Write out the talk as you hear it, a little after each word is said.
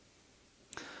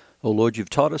O Lord, you've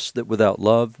taught us that without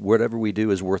love, whatever we do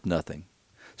is worth nothing.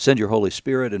 Send your Holy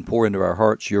Spirit and pour into our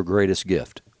hearts your greatest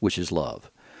gift, which is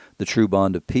love, the true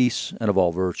bond of peace and of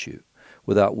all virtue,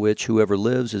 without which whoever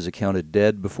lives is accounted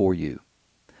dead before you.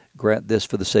 Grant this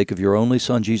for the sake of your only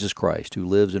Son, Jesus Christ, who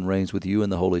lives and reigns with you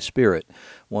in the Holy Spirit,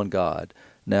 one God,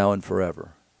 now and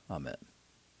forever. Amen.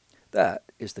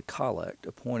 That is the collect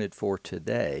appointed for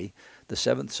today, the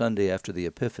seventh Sunday after the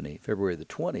Epiphany, February the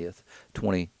 20th,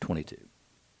 2022.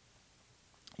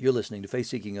 You're listening to Faith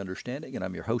Seeking Understanding, and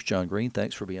I'm your host, John Green.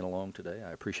 Thanks for being along today.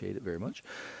 I appreciate it very much.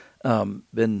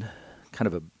 Been kind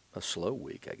of a slow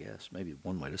week, I guess, maybe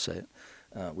one way to say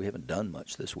it. We haven't done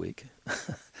much this week.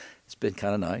 It's been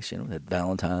kind of nice, we had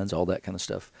Valentine's, all that kind of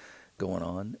stuff going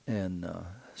on, and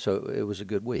so it was a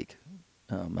good week.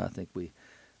 I think we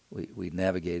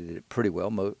navigated it pretty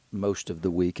well, most of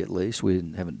the week at least. We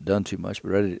haven't done too much, but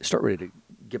ready to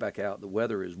get back out. The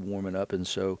weather is warming up, and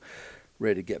so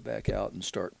ready to get back out and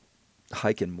start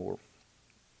hiking more.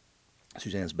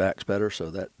 Suzanne's back's better,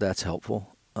 so that's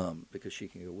helpful because she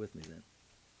can go with me then.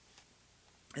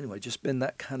 Anyway, just been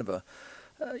that kind of a,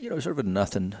 sort of a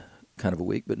nothing kind of a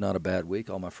week, but not a bad week.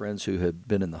 All my friends who had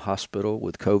been in the hospital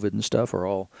with COVID and stuff are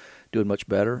all doing much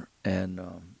better, and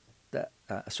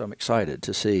so I'm excited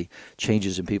to see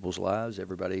changes in people's lives.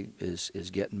 Everybody is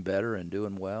getting better and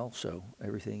doing well, so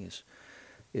everything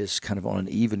is kind of on an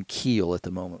even keel at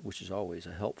the moment, which is always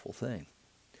a helpful thing.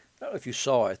 I don't know if you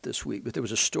saw it this week, but there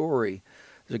was a story.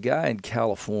 There's a guy in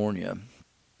California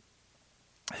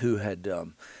who had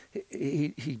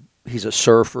he's a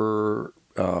surfer,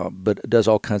 but does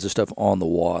all kinds of stuff on the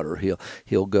water.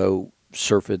 He'll go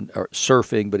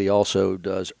surfing, but he also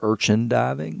does urchin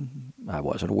diving. I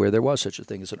wasn't aware there was such a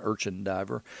thing as an urchin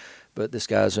diver, but this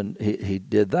guy's he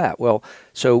did that. Well,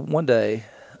 so one day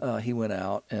he went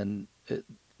out and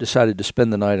decided to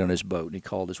spend the night on his boat, and he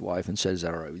called his wife and said, "Is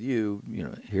that all right with you?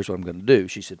 Here's what I'm going to do."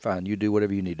 She said, "Fine, you do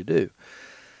whatever you need to do."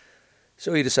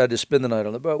 So he decided to spend the night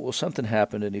on the boat. Well, something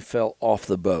happened, and he fell off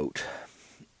the boat,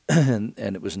 and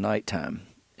it was nighttime,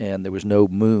 and there was no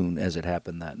moon as it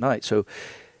happened that night. So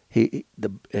he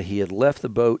had left the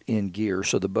boat in gear,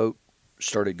 so the boat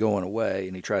started going away,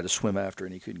 and he tried to swim after,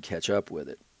 and he couldn't catch up with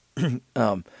it.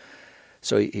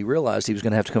 So he realized he was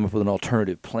going to have to come up with an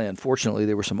alternative plan. Fortunately,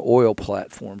 there were some oil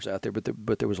platforms out there,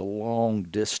 but there was a long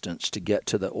distance to get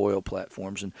to the oil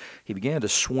platforms. And he began to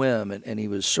swim, and he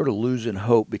was sort of losing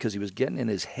hope because he was getting in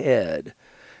his head.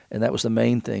 And that was the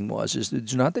main thing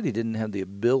it's not that he didn't have the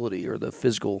ability or the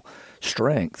physical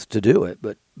strength to do it,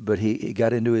 but he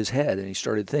got into his head and he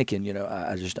started thinking,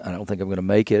 I don't think I'm going to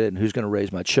make it, and who's going to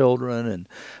raise my children, and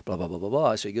blah, blah, blah, blah,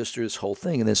 blah. So he goes through this whole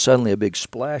thing, and then suddenly a big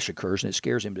splash occurs, and it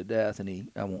scares him to death, and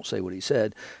I won't say what he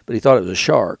said, but he thought it was a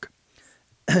shark.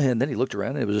 And then he looked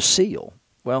around, and it was a seal.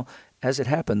 Well, as it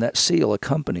happened, that seal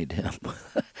accompanied him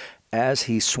as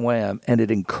he swam, and it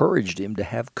encouraged him to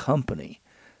have company,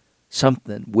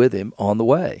 something with him on the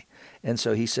way. And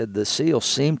so he said the seal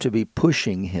seemed to be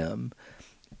pushing him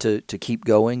to keep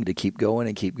going, and keep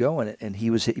going. And he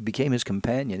became his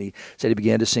companion. He said he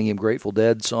began to sing him Grateful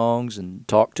Dead songs and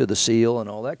talk to the seal and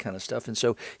all that kind of stuff. And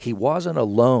so he wasn't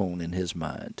alone in his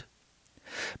mind.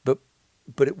 But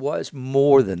it was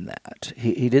more than that.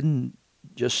 He didn't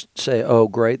just say, "Oh,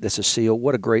 great, that's a seal.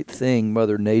 What a great thing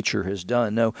Mother Nature has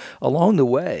done." No, along the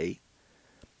way,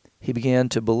 he began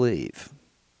to believe.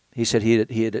 He said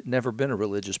he had never been a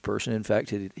religious person. In fact,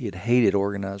 he had hated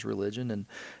organized religion,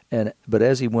 but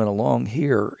as he went along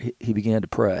here, he began to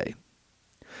pray.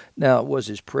 Now, was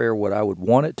his prayer what I would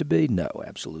want it to be? No,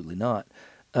 absolutely not.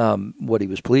 What he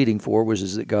was pleading for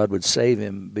was that God would save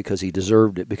him because he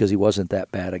deserved it, because he wasn't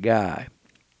that bad a guy.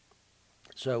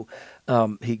 So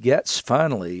he gets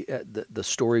finally, the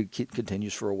story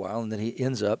continues for a while, and then he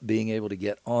ends up being able to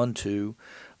get onto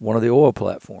one of the oil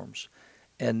platforms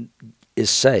and is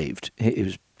saved. He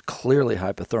was clearly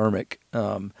hypothermic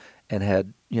and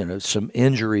had some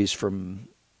injuries from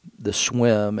the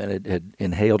swim, and it had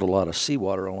inhaled a lot of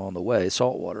seawater along the way,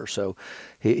 salt water. So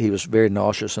he was very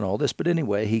nauseous and all this. But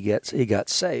anyway, he got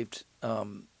saved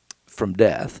from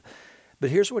death. But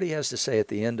here's what he has to say at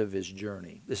the end of his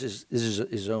journey. This is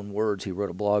his own words. He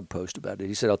wrote a blog post about it.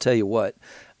 He said, "I'll tell you what,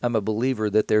 I'm a believer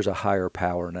that there's a higher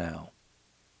power now.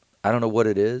 I don't know what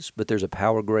it is, but there's a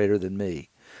power greater than me.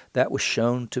 That was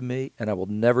shown to me, and I will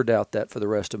never doubt that for the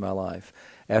rest of my life.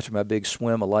 After my big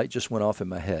swim, a light just went off in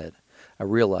my head. I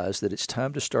realized that it's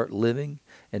time to start living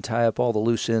and tie up all the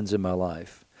loose ends in my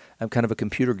life. I'm kind of a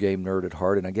computer game nerd at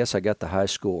heart, and I guess I got the high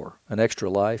score, an extra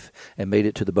life, and made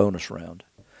it to the bonus round.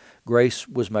 Grace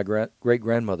was my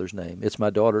great-grandmother's name. It's my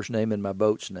daughter's name and my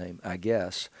boat's name. I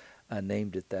guess I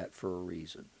named it that for a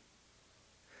reason."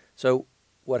 So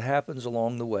what happens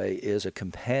along the way is a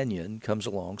companion comes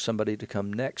along, somebody to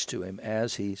come next to him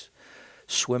as he's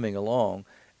swimming along,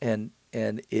 and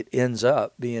it ends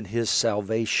up being his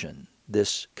salvation,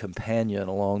 this companion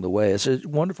along the way. It's a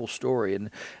wonderful story,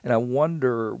 and I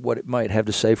wonder what it might have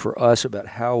to say for us about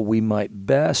how we might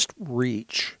best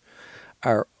reach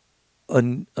our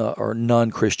our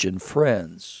non-Christian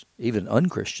friends, even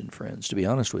unchristian friends, to be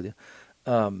honest with you.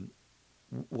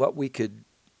 What we could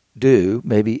do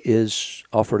maybe is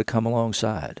offer to come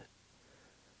alongside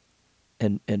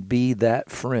and be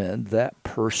that friend, that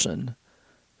person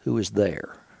who is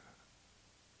there.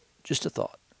 Just a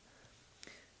thought.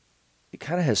 It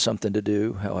kind of has something to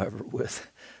do, however, with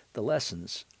the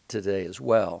lessons today as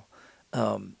well.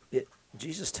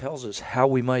 Jesus tells us how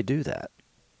we might do that,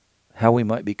 how we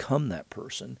might become that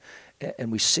person.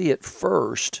 And we see it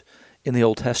first in the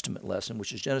Old Testament lesson,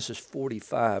 which is Genesis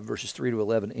 45, verses 3 to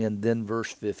 11, and then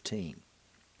verse 15.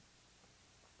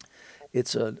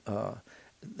 The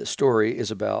story is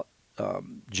about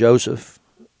Joseph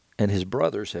and his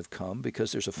brothers have come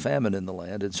because there's a famine in the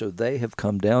land, and so they have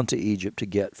come down to Egypt to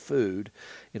get food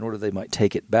in order they might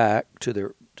take it back to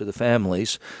the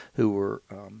families who were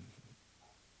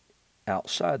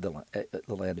outside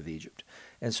the land of Egypt.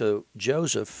 And so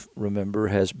Joseph, remember,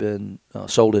 has been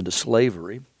sold into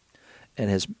slavery and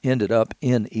has ended up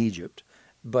in Egypt.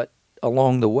 But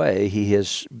along the way, he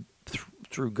has,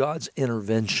 through God's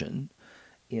intervention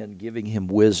in giving him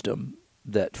wisdom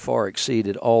that far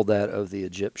exceeded all that of the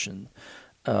Egyptian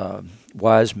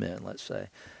wise men, let's say,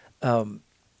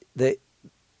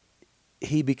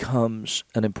 he becomes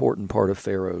an important part of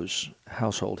Pharaoh's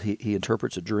household. He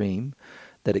interprets a dream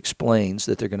that explains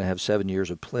that they're going to have 7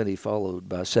 years of plenty followed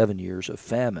by 7 years of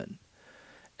famine.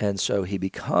 And so he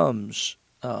becomes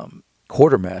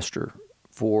quartermaster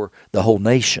for the whole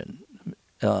nation.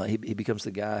 He becomes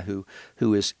the guy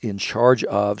who is in charge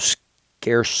of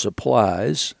scarce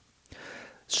supplies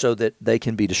so that they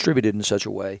can be distributed in such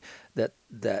a way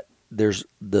that there's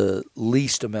the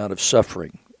least amount of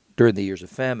suffering during the years of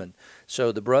famine.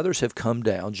 So the brothers have come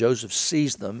down. Joseph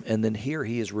sees them, and then here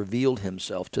he has revealed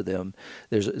himself to them.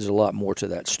 There's a lot more to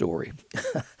that story,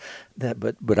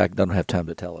 but I don't have time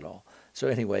to tell it all. So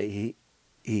anyway,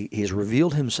 he has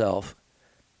revealed himself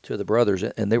to the brothers,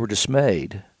 and they were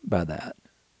dismayed by that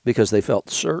because they felt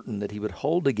certain that he would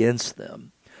hold against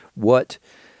them what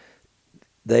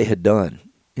they had done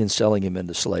in selling him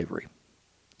into slavery.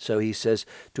 So he says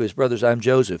to his brothers, "I'm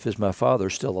Joseph. Is my father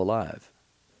still alive?"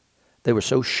 They were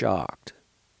so shocked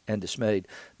and dismayed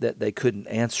that they couldn't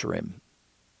answer him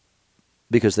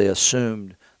because they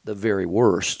assumed the very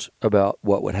worst about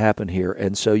what would happen here.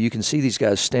 And so you can see these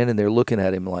guys standing there looking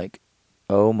at him like,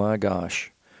 oh my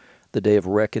gosh, the day of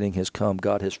reckoning has come.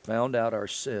 God has found out our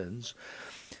sins,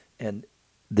 and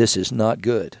this is not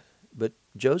good. But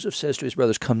Joseph says to his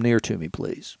brothers, "Come near to me,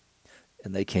 please."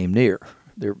 And they came near.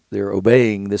 They're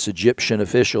obeying this Egyptian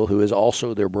official who is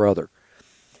also their brother.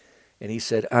 And he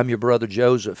said, "I'm your brother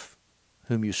Joseph,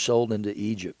 whom you sold into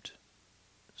Egypt."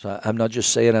 So I'm not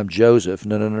just saying I'm Joseph.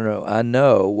 No. I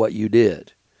know what you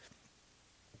did.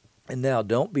 And now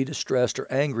don't be distressed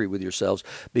or angry with yourselves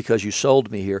because you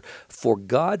sold me here. For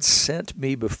God sent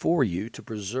me before you to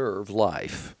preserve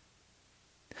life.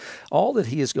 All that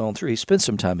he has gone through, he spent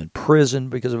some time in prison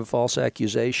because of a false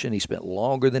accusation. He spent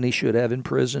longer than he should have in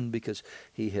prison because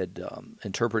he had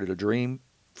interpreted a dream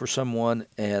for someone,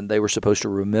 and they were supposed to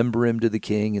remember him to the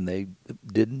king, and they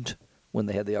didn't when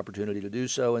they had the opportunity to do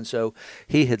so. And so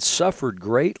he had suffered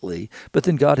greatly, but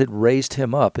then God had raised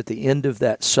him up at the end of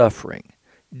that suffering.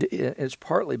 It's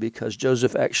partly because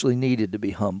Joseph actually needed to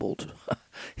be humbled.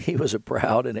 He was a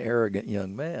proud and arrogant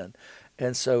young man.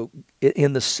 And so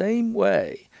in the same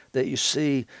way that you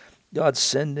see God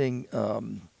sending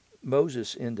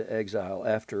Moses into exile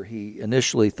after he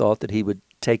initially thought that he would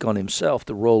take on himself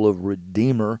the role of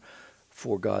redeemer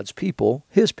for God's people,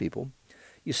 his people,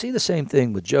 you see the same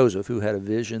thing with Joseph, who had a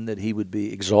vision that he would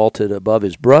be exalted above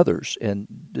his brothers and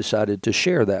decided to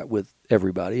share that with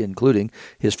everybody, including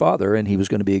his father, and he was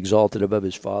going to be exalted above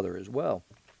his father as well.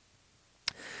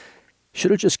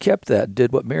 Should have just kept that,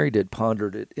 did what Mary did,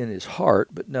 pondered it in his heart,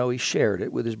 but no, he shared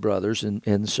it with his brothers,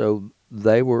 and so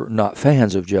they were not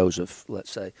fans of Joseph, let's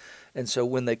say. And so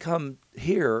when they come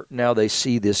here, now they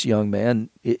see this young man,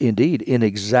 indeed, in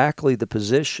exactly the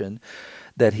position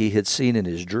that he had seen in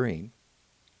his dream.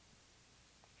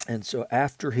 And so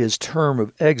after his term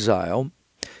of exile,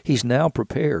 he's now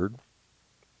prepared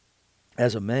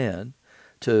as a man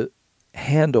to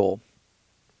handle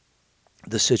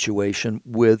the situation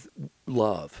with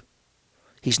love.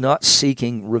 He's not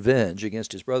seeking revenge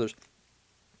against his brothers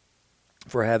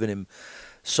for having him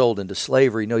sold into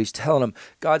slavery. No, he's telling them,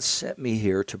 God sent me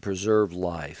here to preserve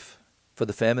life. For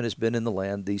the famine has been in the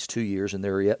land these 2 years, and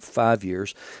there are yet 5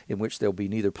 years in which there'll be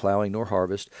neither plowing nor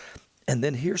harvest. And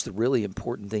then here's the really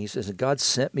important thing. He says, and God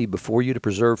sent me before you to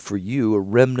preserve for you a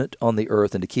remnant on the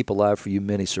earth and to keep alive for you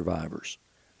many survivors.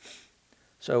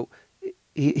 So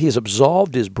he has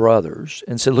absolved his brothers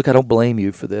and said, look, I don't blame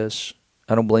you for this.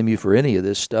 I don't blame you for any of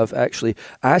this stuff. Actually,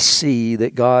 I see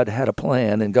that God had a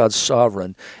plan and God's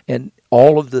sovereign, and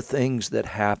all of the things that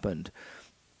happened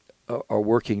are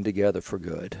working together for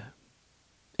good.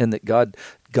 And that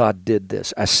God did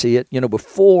this. I see it.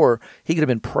 Before, he could have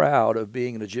been proud of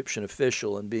being an Egyptian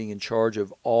official and being in charge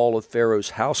of all of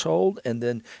Pharaoh's household, and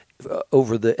then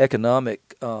over the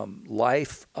economic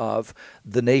life of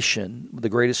the nation, the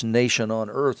greatest nation on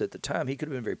earth at the time. He could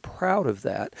have been very proud of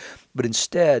that. But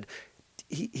instead,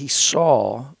 he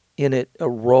saw in it a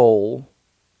role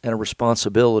and a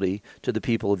responsibility to the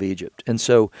people of Egypt. And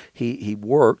so he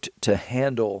worked to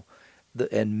handle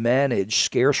and manage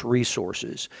scarce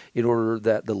resources in order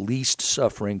that the least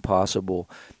suffering possible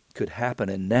could happen.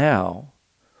 And now,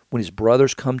 when his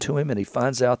brothers come to him and he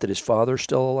finds out that his father's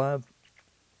still alive,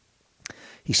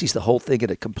 he sees the whole thing in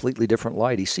a completely different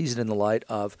light. He sees it in the light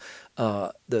of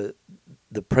the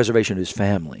preservation of his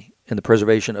family and the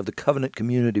preservation of the covenant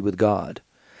community with God.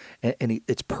 And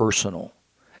it's personal.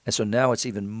 And so now it's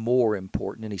even more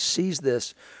important. And he sees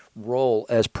this role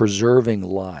as preserving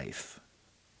life.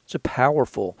 It's a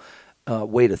powerful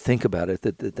way to think about it,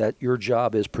 that your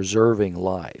job is preserving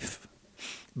life.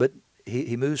 But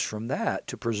he moves from that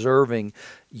to preserving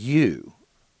you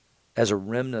as a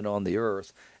remnant on the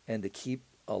earth and to keep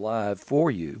alive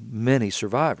for you many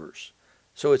survivors.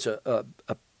 So it's a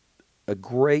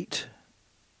great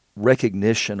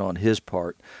recognition on his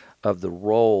part of the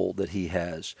role that he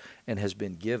has and has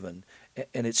been given,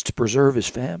 and it's to preserve his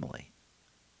family.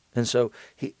 And so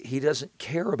he doesn't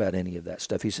care about any of that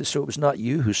stuff. He says, so it was not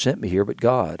you who sent me here, but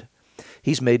God.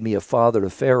 He's made me a father to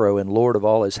Pharaoh and lord of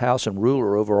all his house and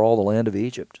ruler over all the land of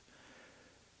Egypt.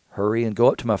 Hurry and go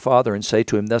up to my father and say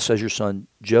to him, thus says your son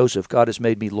Joseph, God has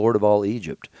made me lord of all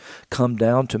Egypt. Come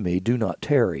down to me, do not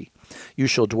tarry. You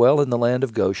shall dwell in the land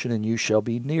of Goshen, and you shall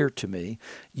be near to me,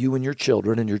 you and your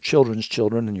children and your children's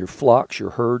children and your flocks,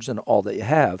 your herds, and all that you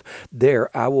have.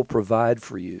 There I will provide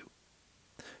for you.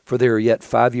 For there are yet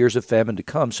 5 years of famine to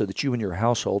come, so that you and your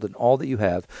household and all that you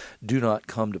have do not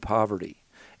come to poverty.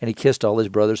 And he kissed all his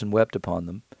brothers and wept upon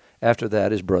them. After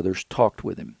that his brothers talked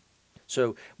with him.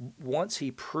 So once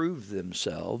he proved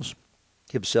himself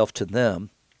to them,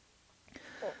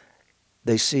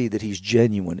 they see that he's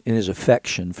genuine in his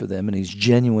affection for them, and he's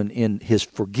genuine in his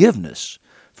forgiveness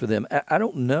for them. I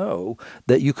don't know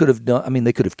that you could have done,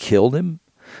 they could have killed him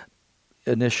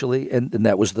initially, and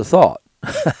that was the thought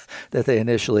that they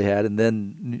initially had, and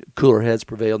then cooler heads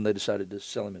prevailed, and they decided to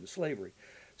sell him into slavery.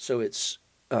 So it's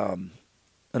an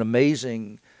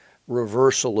amazing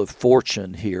reversal of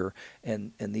fortune here,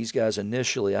 and these guys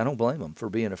initially, I don't blame them for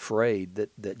being afraid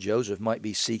that Joseph might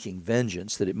be seeking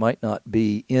vengeance, that it might not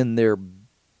be in their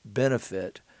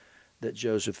benefit that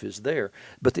Joseph is there.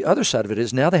 But the other side of it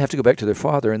is now they have to go back to their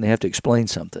father and they have to explain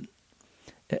something,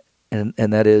 and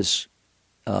that is,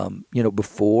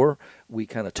 before we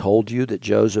kind of told you that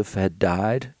Joseph had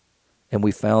died, and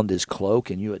we found his cloak,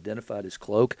 and you identified his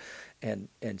cloak, and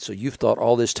so you've thought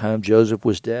all this time Joseph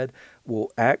was dead.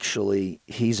 Well, actually,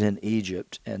 he's in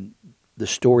Egypt, and the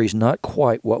story's not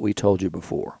quite what we told you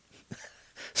before.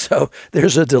 So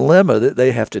there's a dilemma that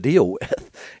they have to deal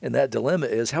with, and that dilemma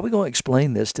is, how are we going to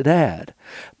explain this to Dad?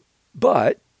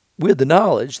 But with the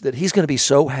knowledge that he's going to be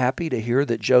so happy to hear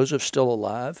that Joseph's still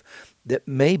alive that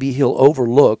maybe he'll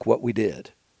overlook what we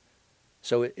did.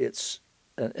 So it's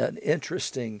an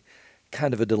interesting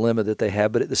kind of a dilemma that they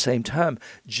have, but at the same time,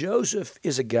 Joseph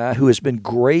is a guy who has been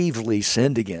gravely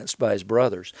sinned against by his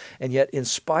brothers, and yet in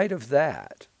spite of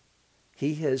that,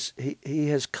 he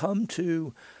has come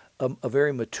to a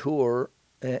very mature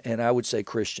and I would say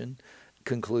Christian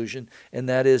conclusion, and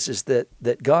that is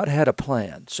that God had a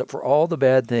plan. So for all the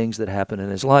bad things that happened in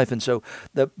his life, and so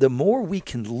the more we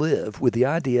can live with the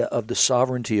idea of the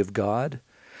sovereignty of God,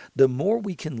 the more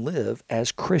we can live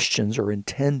as Christians are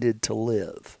intended to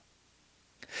live.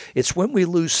 It's when we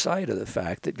lose sight of the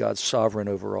fact that God's sovereign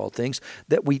over all things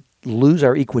that we lose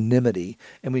our equanimity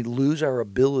and we lose our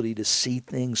ability to see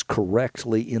things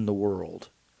correctly in the world.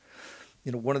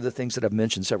 One of the things that I've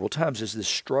mentioned several times is this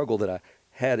struggle that I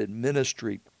had in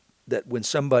ministry, that when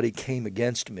somebody came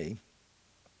against me,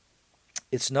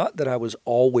 it's not that I was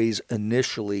always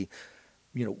initially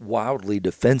wildly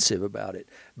defensive about it,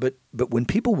 but when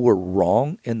people were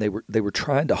wrong and they were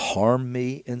trying to harm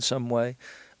me in some way,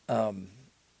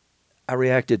 I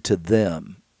reacted to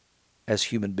them as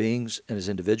human beings and as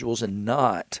individuals, and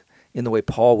not in the way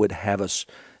Paul would have us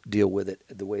deal with it,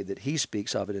 the way that he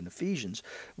speaks of it in Ephesians,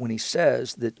 when he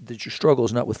says that your struggle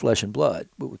is not with flesh and blood,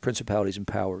 but with principalities and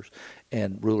powers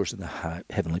and rulers in the high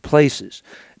heavenly places.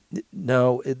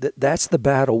 No, that's the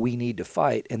battle we need to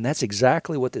fight, and that's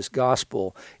exactly what this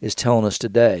gospel is telling us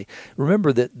today.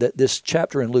 Remember that this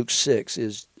chapter in Luke 6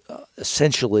 is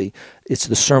essentially, it's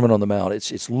the Sermon on the Mount.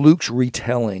 It's Luke's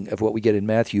retelling of what we get in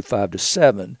Matthew 5 to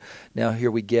 7. Now here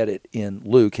we get it in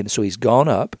Luke, and so he's gone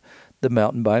up the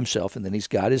mountain by himself, and then he's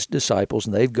got his disciples,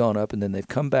 and they've gone up, and then they've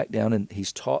come back down, and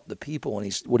he's taught the people,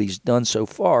 and what he's done so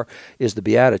far is the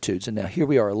Beatitudes. And now here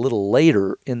we are a little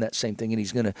later in that same thing, and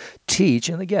he's going to teach,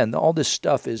 and again, all this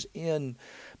stuff is in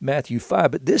Matthew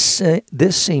 5, but this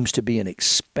seems to be an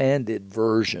expanded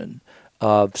version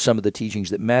of some of the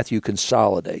teachings that Matthew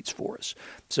consolidates for us.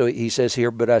 So he says here,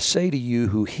 "But I say to you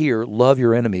who hear, love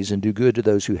your enemies and do good to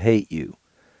those who hate you."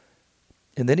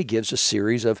 And then he gives a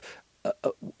series of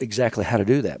exactly how to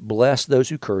do that. Bless those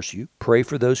who curse you, pray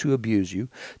for those who abuse you,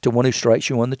 to one who strikes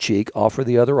you on the cheek, offer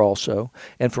the other also,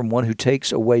 and from one who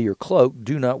takes away your cloak,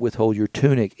 do not withhold your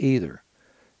tunic either.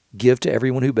 Give to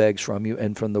everyone who begs from you,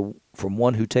 and from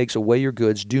one who takes away your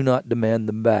goods, do not demand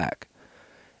them back.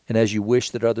 And as you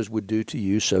wish that others would do to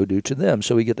you, so do to them.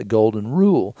 So we get the golden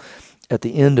rule at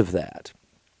the end of that.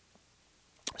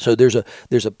 So there's a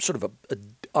sort of a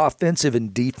offensive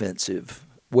and defensive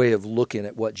way of looking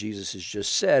at what Jesus has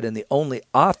just said, and the only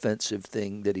offensive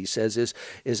thing that he says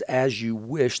is as you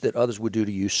wish that others would do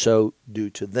to you, so do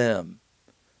to them.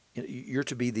 You're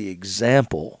to be the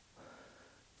example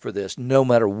for this, no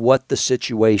matter what the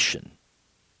situation.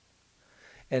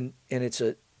 And it's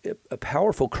a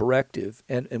powerful corrective.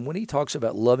 And when he talks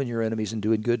about loving your enemies and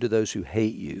doing good to those who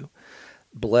hate you,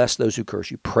 bless those who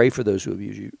curse you, pray for those who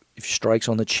abuse you. If strikes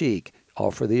on the cheek,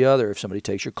 offer the other. If somebody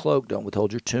takes your cloak, don't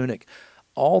withhold your tunic.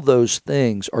 All those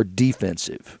things are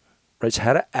defensive. Right? It's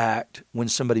how to act when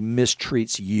somebody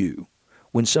mistreats you.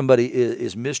 When somebody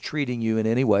is mistreating you in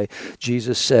any way,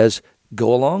 Jesus says,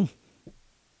 go along.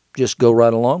 Just go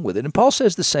right along with it. And Paul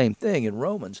says the same thing in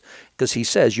Romans, because he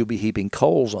says you'll be heaping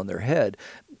coals on their head.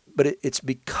 But it's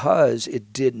because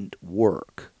it didn't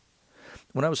work.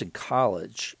 When I was in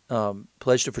college,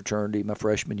 pledged to fraternity my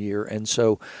freshman year, and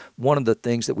so one of the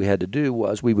things that we had to do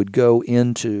was we would go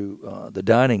into the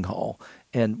dining hall,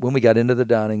 and when we got into the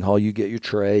dining hall, you get your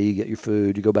tray, you get your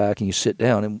food, you go back and you sit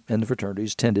down, and the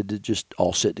fraternities tended to just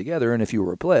all sit together, and if you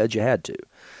were a pledge, you had to.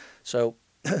 So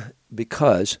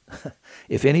because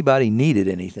if anybody needed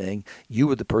anything, you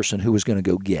were the person who was going to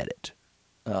go get it.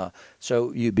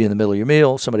 So you'd be in the middle of your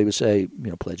meal, somebody would say,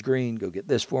 pledge green, go get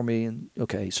this for me, and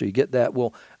okay, so you get that.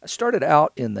 Well, I started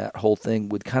out in that whole thing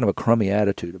with kind of a crummy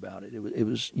attitude about it. It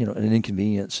was an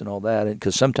inconvenience and all that, and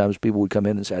because sometimes people would come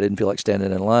in and say, I didn't feel like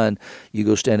standing in line, you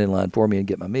go stand in line for me and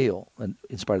get my meal, and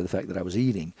in spite of the fact that I was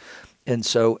eating. And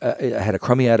so I had a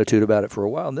crummy attitude about it for a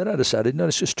while, and then I decided, no,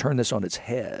 let's just turn this on its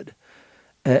head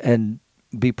and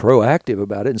be proactive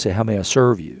about it and say, how may I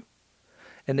serve you?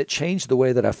 And it changed the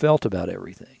way that I felt about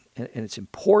everything. And it's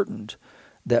important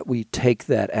that we take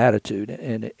that attitude.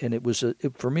 And it was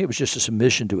for me, it was just a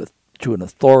submission to an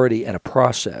authority and a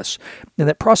process. And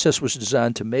that process was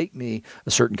designed to make me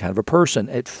a certain kind of a person.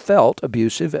 It felt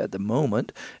abusive at the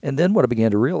moment. And then what I began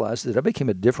to realize is that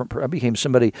I became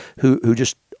somebody who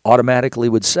just automatically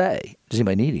would say, does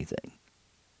anybody need anything?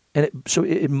 And so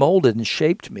it molded and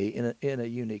shaped me in a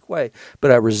unique way.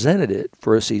 But I resented it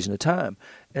for a season of time.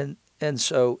 And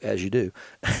so, as you do.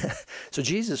 So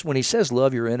Jesus, when he says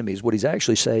love your enemies, what he's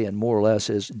actually saying more or less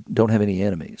is don't have any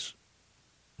enemies.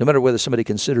 No matter whether somebody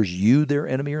considers you their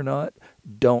enemy or not,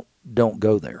 don't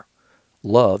go there.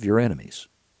 Love your enemies.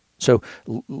 So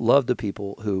love the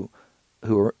people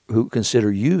who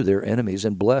consider you their enemies,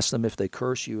 and bless them if they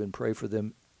curse you, and pray for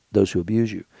them, those who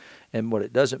abuse you. And what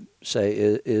it doesn't say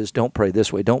is don't pray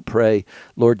this way. Don't pray,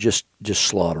 Lord, just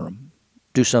slaughter them.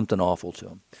 Do something awful to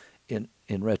them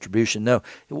in retribution. No,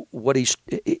 what he's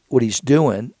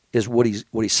doing is what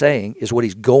he's saying is what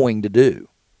he's going to do.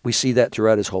 We see that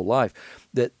throughout his whole life.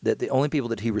 That the only people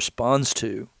that he responds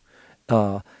to,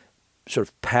 sort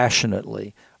of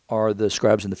passionately, are the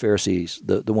scribes and the Pharisees,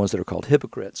 the ones that are called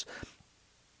hypocrites.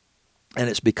 And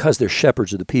it's because they're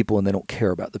shepherds of the people and they don't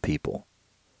care about the people.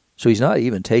 So he's not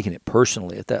even taking it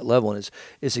personally at that level, and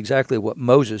it's exactly what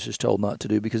Moses is told not to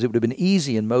do, because it would have been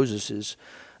easy in Moses'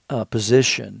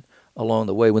 position along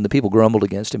the way when the people grumbled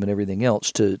against him and everything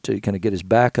else to kind of get his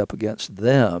back up against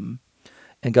them.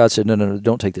 And God said, no,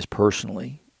 don't take this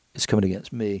personally. It's coming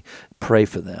against me. Pray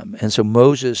for them. And so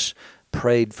Moses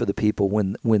prayed for the people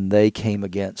when they came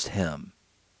against him.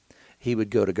 he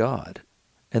would go to God.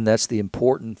 And that's the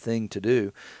important thing to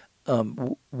do.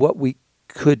 What we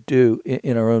could do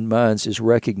in our own minds is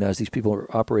recognize these people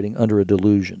are operating under a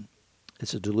delusion.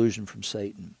 It's a delusion from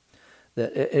Satan.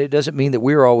 That it doesn't mean that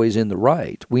we're always in the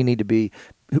right. We need to be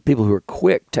people who are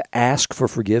quick to ask for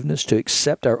forgiveness, to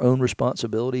accept our own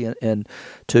responsibility, and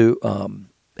to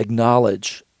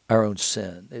acknowledge our own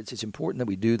sin. It's important that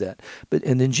we do that.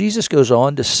 And then Jesus goes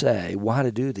on to say why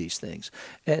to do these things.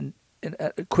 And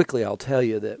quickly, I'll tell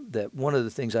you that one of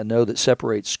the things I know that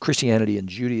separates Christianity and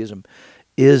Judaism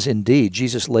is indeed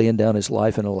Jesus laying down his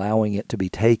life and allowing it to be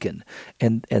taken,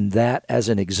 and that as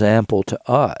an example to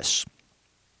us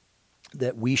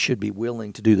that we should be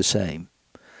willing to do the same.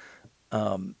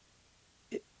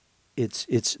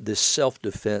 It's this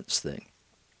self-defense thing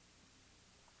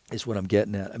is what I'm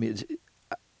getting at. I mean,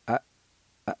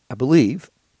 I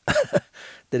believe that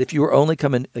if you were only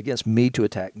coming against me to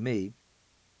attack me,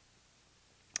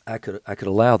 I could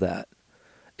allow that.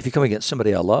 If you come against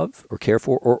somebody I love or care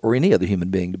for, or any other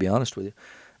human being, to be honest with you,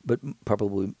 but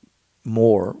probably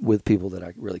more with people that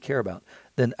I really care about,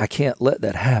 then I can't let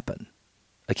that happen.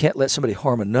 I can't let somebody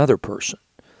harm another person,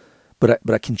 but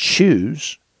I can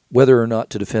choose whether or not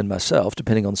to defend myself,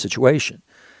 depending on the situation.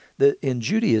 In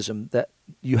Judaism, that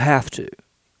you have to.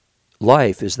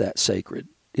 Life is that sacred.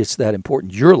 It's that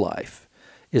important. Your life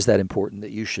is that important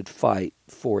that you should fight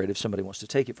for it if somebody wants to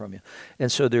take it from you. And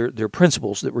so there are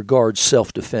principles that regard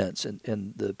self-defense,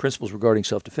 and the principles regarding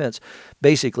self-defense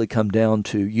basically come down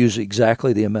to use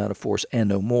exactly the amount of force and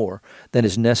no more than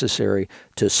is necessary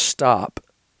to stop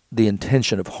the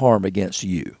intention of harm against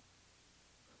you.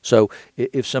 So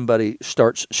if somebody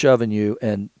starts shoving you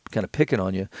and kind of picking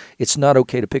on you, it's not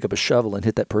okay to pick up a shovel and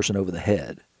hit that person over the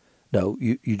head. No,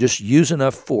 you just use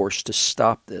enough force to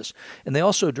stop this. And they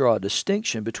also draw a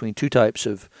distinction between two types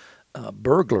of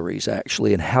burglaries,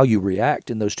 actually, and how you react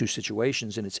in those two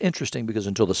situations. And it's interesting because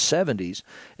until the 70s,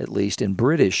 at least in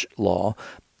British law,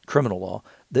 criminal law,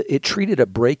 it treated a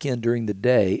break-in during the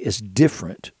day as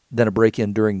different than a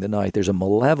break-in during the night. There's a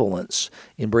malevolence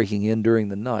in breaking in during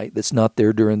the night that's not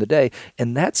there during the day.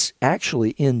 And that's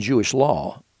actually in Jewish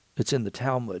law. It's in the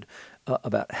Talmud.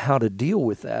 About how to deal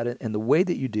with that, and the way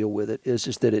that you deal with it is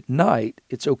that at night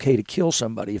it's okay to kill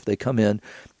somebody if they come in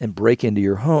and break into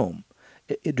your home.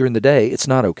 During the day, it's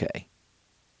not okay.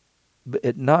 But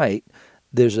at night,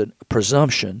 there's a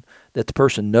presumption that the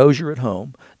person knows you're at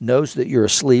home, knows that you're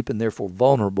asleep and therefore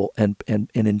vulnerable, and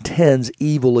intends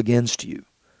evil against you.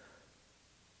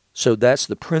 So that's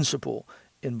the principle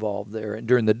involved there. And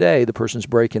during the day, the person's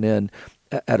breaking in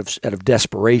out of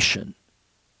desperation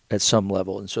at some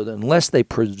level. And so unless they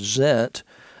present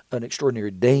an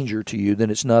extraordinary danger to you, then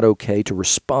it's not okay to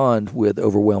respond with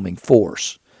overwhelming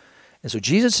force. And so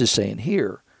Jesus is saying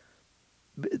here,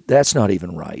 that's not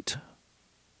even right.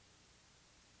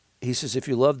 He says, if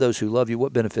you love those who love you,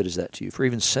 what benefit is that to you? For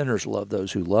even sinners love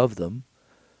those who love them.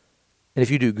 And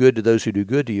if you do good to those who do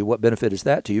good to you, what benefit is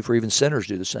that to you? For even sinners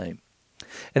do the same.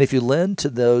 And if you lend to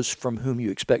those from whom you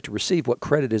expect to receive, what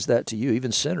credit is that to you?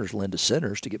 Even sinners lend to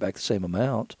sinners to get back the same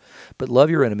amount. But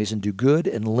love your enemies and do good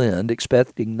and lend,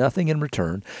 expecting nothing in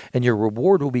return, and your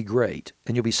reward will be great,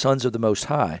 and you'll be sons of the Most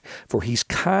High, for he's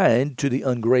kind to the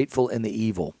ungrateful and the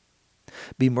evil.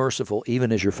 Be merciful,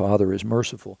 even as your Father is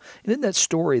merciful. And in that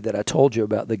story that I told you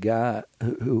about the guy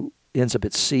who ends up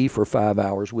at sea for 5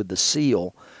 hours with the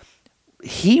seal,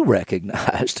 he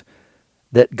recognized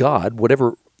that God,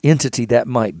 whatever entity that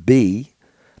might be,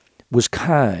 was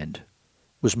kind,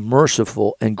 was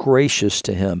merciful and gracious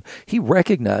to him. He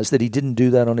recognized that he didn't do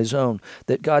that on his own,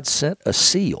 that God sent a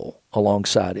seal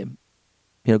alongside him.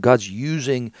 You know, God's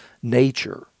using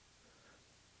nature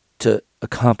to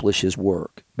accomplish his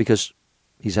work because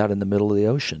he's out in the middle of the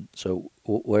ocean. So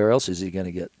where else is he going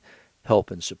to get help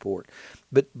and support?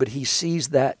 But he sees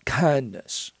that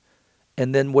kindness.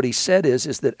 And then what he said is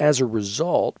that as a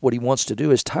result, what he wants to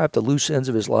do is tie up the loose ends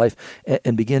of his life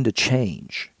and begin to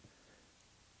change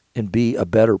and be a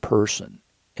better person.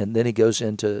 And then he goes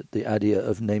into the idea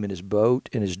of naming his boat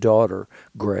and his daughter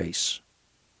Grace.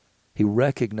 He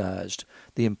recognized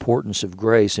the importance of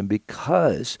grace, and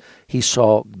because he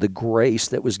saw the grace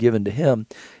that was given to him,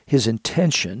 his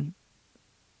intention,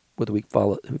 whether he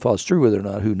follows through with it or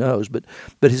not, who knows, but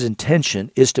his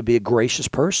intention is to be a gracious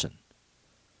person.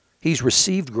 He's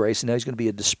received grace, and now he's going to be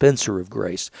a dispenser of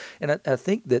grace. And I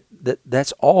think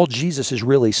that's all Jesus is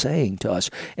really saying to us.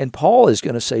 And Paul is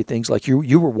going to say things like,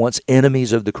 you were once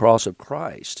enemies of the cross of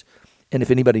Christ. And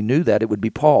if anybody knew that, it would be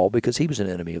Paul, because he was an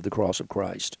enemy of the cross of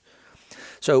Christ.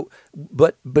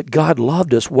 But God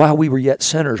loved us while we were yet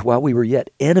sinners, while we were yet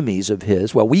enemies of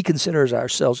His, while we consider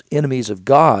ourselves enemies of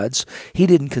God's. He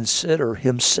didn't consider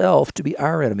Himself to be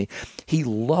our enemy. He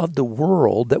loved the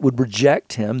world that would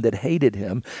reject Him, that hated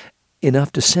Him,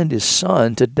 enough to send His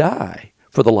Son to die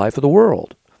for the life of the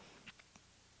world.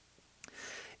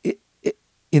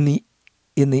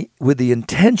 With the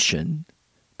intention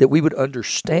that we would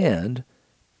understand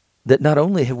that not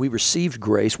only have we received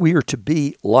grace, we are to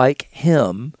be like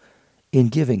Him in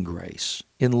giving grace,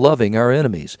 in loving our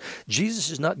enemies.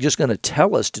 Jesus is not just going to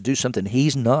tell us to do something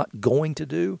He's not going to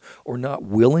do or not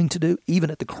willing to do. Even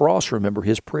at the cross, remember,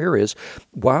 His prayer is,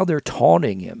 while they're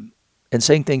taunting Him and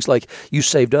saying things like, you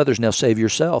saved others, now save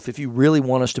yourself. If you really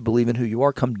want us to believe in who you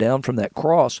are, come down from that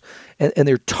cross. And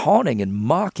they're taunting and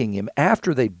mocking Him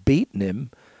after they've beaten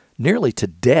Him nearly to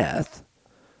death.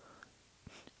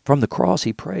 From the cross,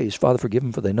 He prays, Father, forgive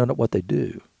them, for they know not what they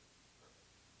do.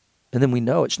 And then we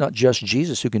know it's not just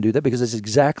Jesus who can do that, because it's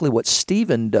exactly what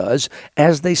Stephen does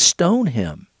as they stone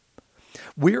him.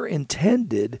 We're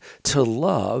intended to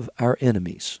love our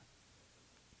enemies,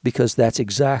 because that's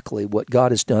exactly what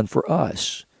God has done for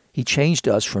us. He changed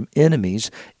us from enemies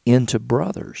into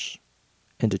brothers,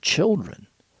 into children,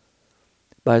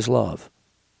 by His love,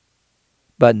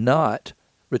 by not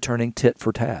returning tit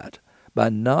for tat, by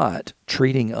not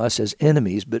treating us as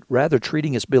enemies, but rather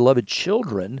treating us beloved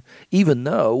children, even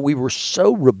though we were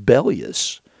so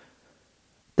rebellious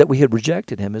that we had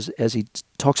rejected Him, as He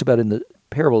talks about in the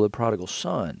parable of the prodigal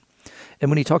son.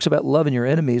 And when He talks about loving your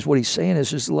enemies, what He's saying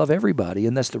is just love everybody.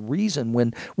 And that's the reason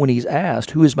when He's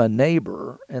asked, who is my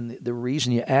neighbor? And the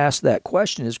reason you ask that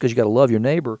question is because you got to love your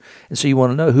neighbor. And so you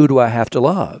want to know, who do I have to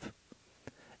love?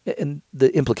 And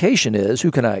the implication is,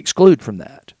 who can I exclude from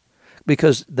that?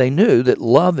 Because they knew that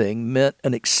loving meant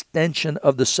an extension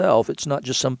of the self. It's not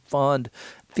just some fond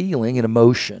feeling and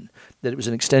emotion, that it was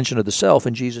an extension of the self.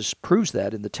 And Jesus proves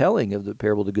that in the telling of the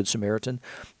parable of the Good Samaritan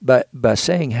by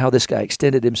saying how this guy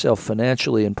extended himself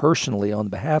financially and personally on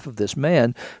behalf of this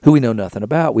man who we know nothing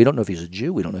about. We don't know if he's a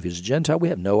Jew. We don't know if he's a Gentile. We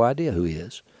have no idea who he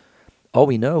is. All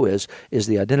we know is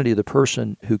the identity of the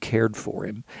person who cared for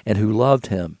him and who loved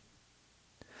him.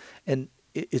 And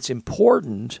it's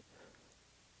important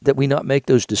that we not make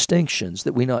those distinctions,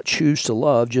 that we not choose to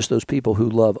love just those people who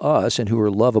love us and who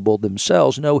are lovable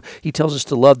themselves. No, He tells us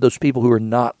to love those people who are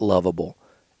not lovable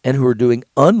and who are doing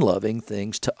unloving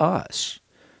things to us.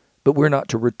 But we're not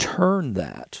to return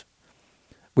that.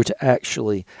 We're to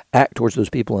actually act towards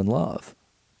those people in love.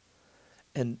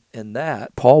 And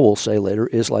that, Paul will say later,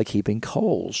 is like heaping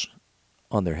coals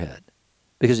on their head,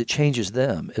 because it changes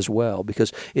them as well,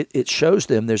 because it shows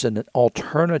them there's an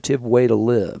alternative way to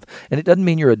live. And it doesn't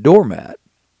mean you're a doormat.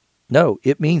 No,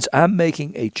 it means I'm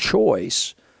making a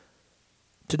choice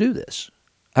to do this.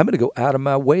 I'm going to go out of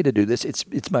my way to do this.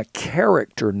 It's my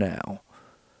character now.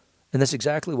 And that's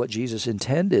exactly what Jesus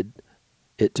intended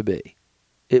it to be.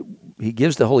 He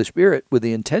gives the Holy Spirit with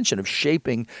the intention of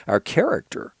shaping our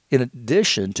character, in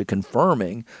addition to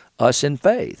confirming us in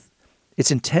faith.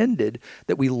 It's intended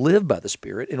that we live by the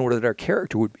Spirit in order that our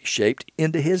character would be shaped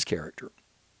into His character.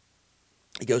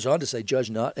 He goes on to say, judge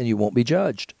not, and you won't be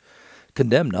judged.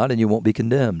 Condemn not, and you won't be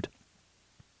condemned.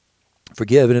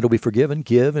 Forgive, and it'll be forgiven.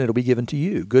 Give, and it'll be given to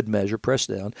you. Good measure, pressed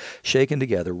down, shaken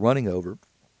together, running over,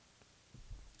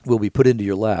 will be put into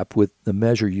your lap. With the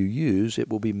measure you use, it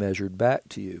will be measured back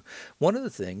to you. One of the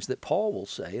things that Paul will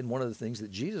say, and one of the things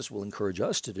that Jesus will encourage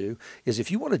us to do, is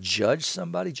if you want to judge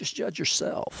somebody, just judge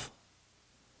yourself.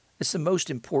 It's the most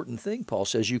important thing, Paul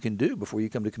says, you can do before you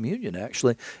come to communion,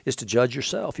 actually, is to judge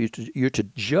yourself. You're to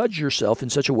judge yourself in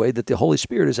such a way that the Holy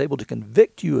Spirit is able to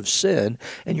convict you of sin,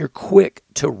 and you're quick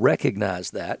to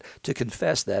recognize that, to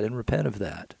confess that, and repent of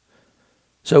that.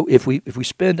 So if we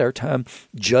spend our time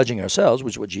judging ourselves,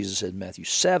 which is what Jesus said in Matthew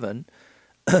 7,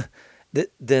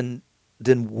 then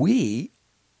we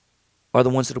are the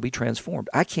ones that will be transformed.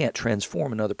 I can't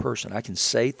transform another person. I can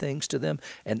say things to them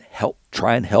and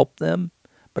try and help them,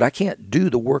 but I can't do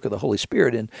the work of the Holy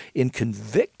Spirit in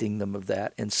convicting them of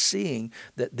that and seeing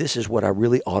that this is what I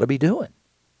really ought to be doing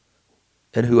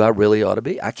and who I really ought to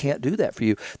be. I can't do that for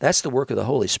you. That's the work of the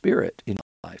Holy Spirit in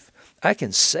my life. I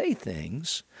can say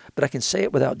things, but I can say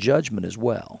it without judgment as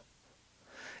well.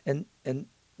 And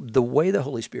the way the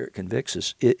Holy Spirit convicts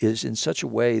us is in such a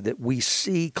way that we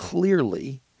see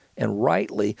clearly and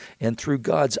rightly and through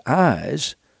God's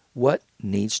eyes what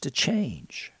needs to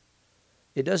change.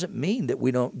 It doesn't mean that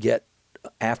we don't get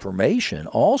affirmation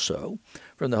also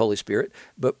from the Holy Spirit,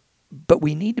 but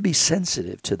we need to be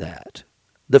sensitive to that.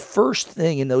 The first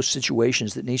thing in those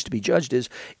situations that needs to be judged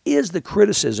is the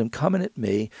criticism coming at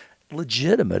me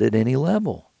legitimate at any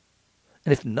level?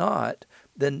 And if not,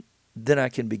 then I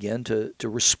can begin to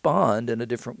respond in a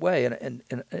different way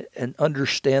and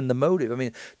understand the motive. I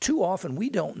mean, too often we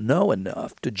don't know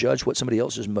enough to judge what somebody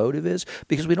else's motive is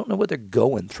because we don't know what they're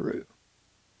going through.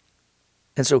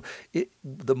 And so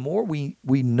the more we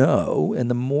know and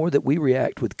the more that we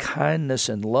react with kindness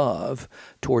and love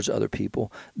towards other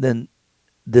people, then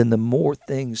the more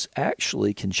things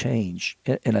actually can change.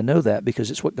 And I know that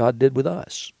because it's what God did with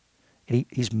us. And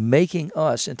He's making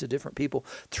us into different people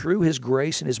through His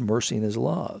grace and His mercy and His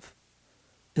love.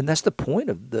 And that's the point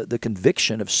of the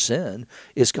conviction of sin,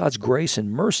 is God's grace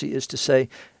and mercy is to say,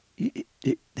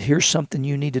 here's something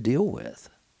you need to deal with.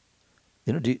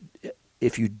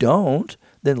 If you don't,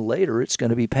 then later it's going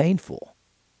to be painful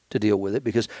to deal with it,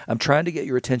 because I'm trying to get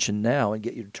your attention now and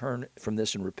get you to turn from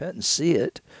this and repent and see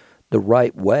it the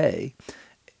right way.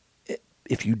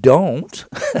 If you don't,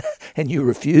 and you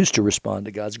refuse to respond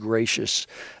to God's gracious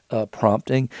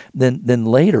prompting, then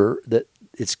later that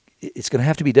it's going to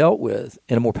have to be dealt with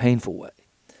in a more painful way.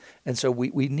 And so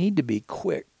we need to be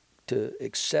quick to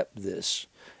accept this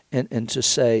and to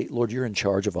say, Lord, you're in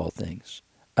charge of all things.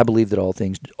 I believe that all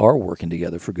things are working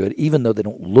together for good, even though they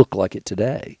don't look like it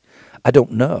today. I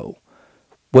don't know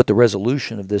what the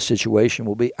resolution of this situation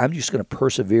will be. I'm just going to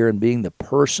persevere in being the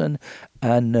person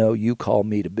I know you call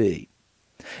me to be.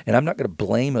 And I'm not going to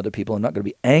blame other people. I'm not going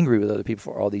to be angry with other people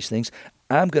for all these things.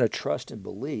 I'm going to trust and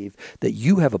believe that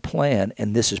you have a plan,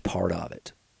 and this is part of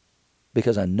it,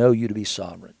 because I know you to be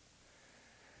sovereign.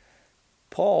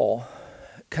 Paul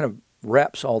kind of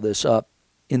wraps all this up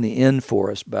in the end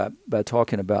for us by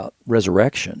talking about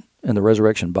resurrection and the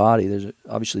resurrection body.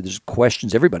 There's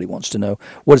questions everybody wants to know.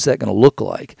 What is that going to look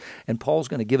like? And Paul's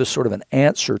going to give us sort of an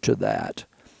answer to that.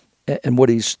 And what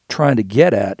he's trying to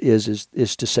get at is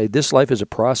to say this life is a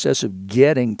process of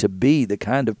getting to be the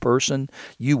kind of person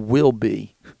you will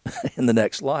be in the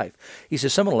next life. He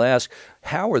says, someone will ask,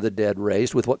 how are the dead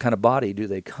raised? With what kind of body do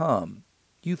they come?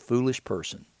 You foolish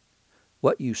person.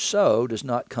 What you sow does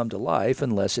not come to life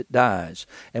unless it dies.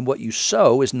 And what you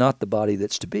sow is not the body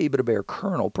that's to be, but a bare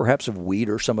kernel, perhaps of wheat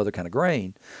or some other kind of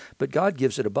grain. But God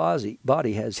gives it a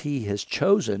body as He has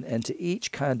chosen, and to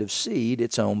each kind of seed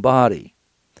its own body.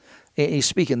 And he's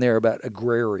speaking there about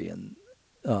agrarian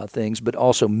things, but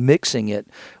also mixing it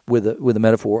with a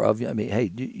metaphor of,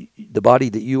 hey, the body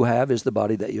that you have is the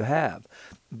body that you have.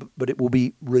 But it will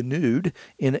be renewed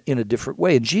in a different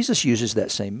way. And Jesus uses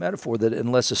that same metaphor, that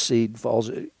unless a seed falls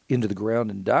into the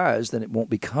ground and dies, then it won't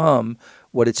become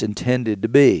what it's intended to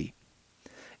be.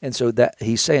 And so that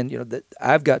he's saying, that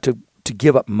I've got to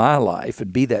give up my life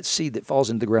and be that seed that falls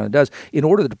into the ground and dies in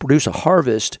order to produce a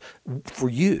harvest for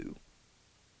you.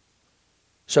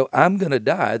 So I'm going to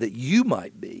die that you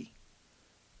might be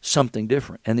something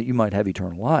different and that you might have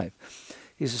eternal life.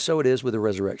 He says, so it is with the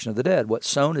resurrection of the dead. What's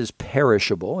sown is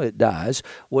perishable, it dies.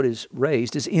 What is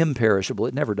raised is imperishable,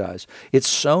 it never dies. It's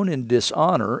sown in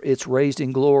dishonor, it's raised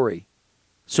in glory.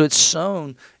 So it's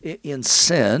sown in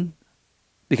sin,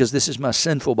 because this is my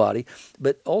sinful body.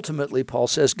 But ultimately, Paul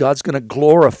says, God's going to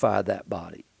glorify that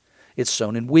body. It's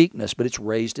sown in weakness, but it's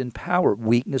raised in power.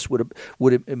 Weakness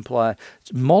would imply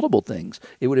multiple things.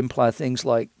 It would imply things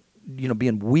like,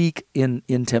 being weak in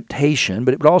temptation,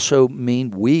 but it would also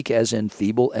mean weak as in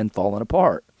feeble and fallen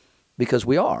apart, because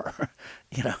we are.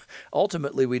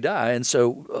 Ultimately we die, and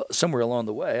so somewhere along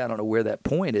the way, I don't know where that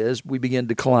point is, we begin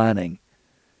declining.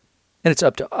 And it's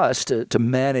up to us to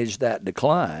manage that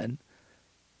decline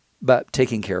by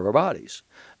taking care of our bodies.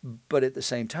 But at the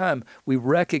same time, we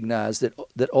recognize that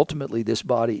ultimately this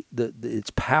body,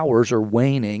 its powers are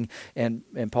waning, and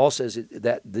Paul says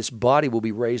that this body will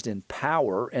be raised in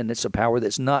power, and it's a power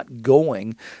that's not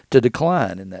going to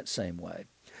decline in that same way.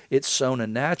 It's sown a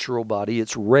natural body,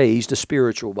 it's raised a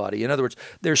spiritual body. In other words,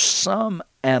 there's some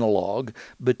analog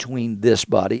between this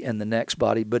body and the next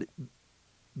body,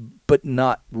 but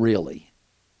not really.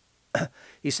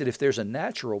 He said, if there's a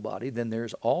natural body, then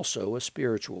there's also a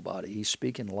spiritual body. He's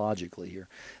speaking logically here.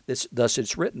 Thus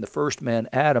it's written, the first man,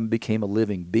 Adam, became a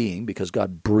living being because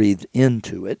God breathed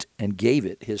into it and gave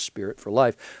it His spirit for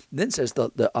life. Then says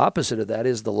the opposite of that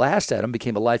is the last Adam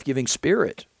became a life-giving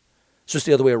spirit. It's just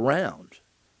the other way around.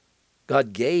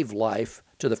 God gave life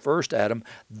to the first Adam.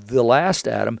 The last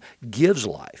Adam gives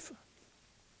life.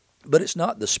 But it's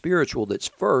not the spiritual that's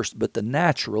first, but the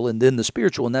natural and then the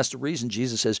spiritual. And that's the reason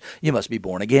Jesus says, you must be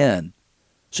born again.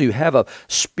 So you have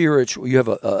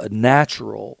a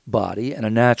natural body and a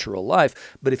natural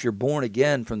life. But if you're born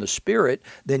again from the Spirit,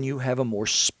 then you have a more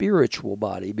spiritual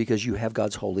body because you have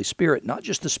God's Holy Spirit. Not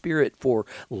just the Spirit for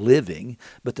living,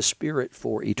 but the Spirit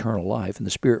for eternal life and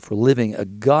the Spirit for living a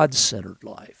God-centered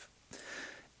life.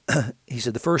 he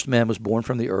said, the first man was born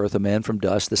from the earth, a man from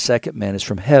dust. The second man is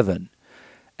from heaven.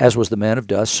 As was the man of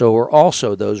dust, so are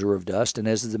also those who are of dust. And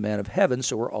as is the man of heaven,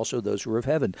 so are also those who are of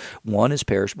heaven. One is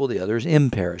perishable, the other is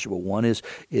imperishable. One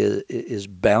is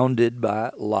bounded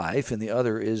by life, and the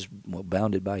other is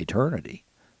bounded by eternity.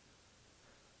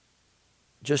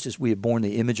 Just as we have borne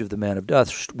the image of the man of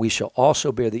dust, we shall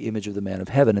also bear the image of the man of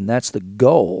heaven. And that's the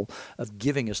goal of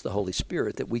giving us the Holy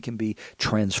Spirit, that we can be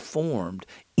transformed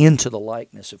into the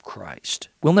likeness of Christ.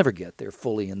 We'll never get there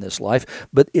fully in this life,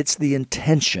 but it's the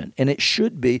intention, and it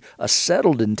should be a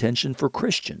settled intention for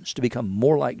Christians to become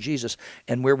more like Jesus.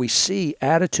 And where we see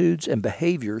attitudes and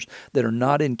behaviors that are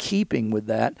not in keeping with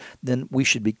that, then we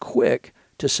should be quick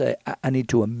to say, I need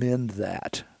to amend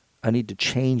that. I need to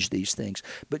change these things.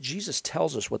 But Jesus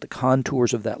tells us what the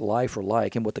contours of that life are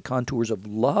like and what the contours of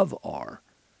love are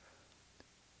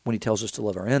when he tells us to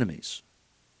love our enemies.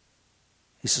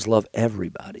 He says, love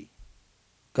everybody.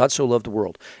 God so loved the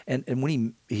world. And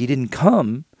when he didn't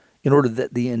come in order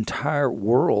that the entire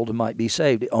world might be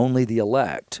saved, only the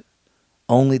elect,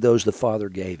 only those the Father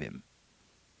gave him,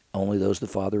 only those the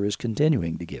Father is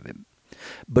continuing to give him.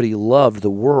 But he loved the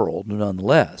world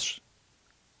nonetheless.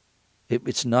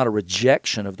 It's not a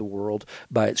rejection of the world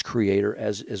by its creator,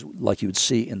 as like you would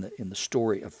see in the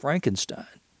story of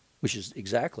Frankenstein, which is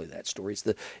exactly that story.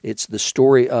 It's the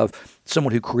story of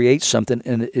someone who creates something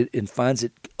and finds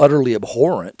it utterly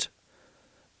abhorrent,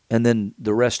 and then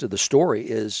the rest of the story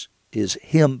is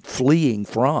him fleeing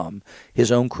from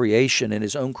his own creation and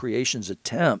his own creation's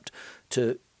attempt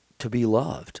to be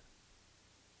loved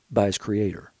by his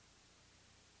creator.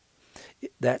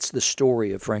 That's the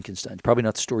story of Frankenstein. It's probably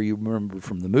not the story you remember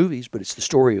from the movies, but it's the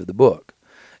story of the book.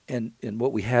 And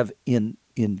what we have in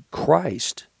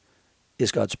Christ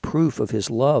is God's proof of his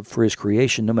love for his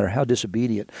creation, no matter how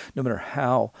disobedient, no matter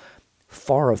how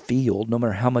far afield, no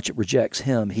matter how much it rejects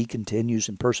him, he continues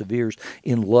and perseveres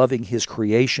in loving his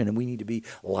creation, and we need to be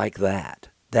like that.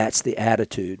 That's the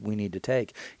attitude we need to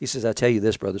take. He says, I tell you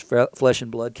this, brothers, flesh and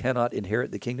blood cannot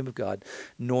inherit the kingdom of God,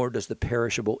 nor does the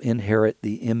perishable inherit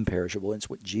the imperishable. And it's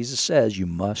what Jesus says, you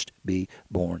must be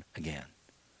born again.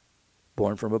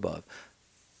 Born from above,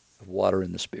 of water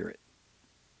and the Spirit.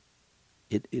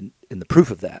 And the proof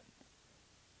of that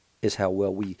is how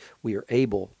well we are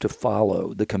able to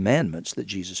follow the commandments that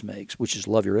Jesus makes, which is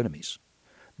love your enemies.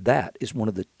 That is one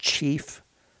of the chief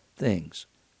things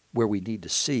where we need to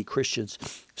see Christians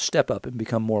step up and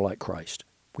become more like Christ.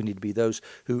 We need to be those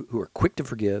who are quick to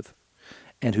forgive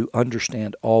and who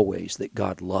understand always that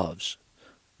God loves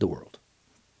the world.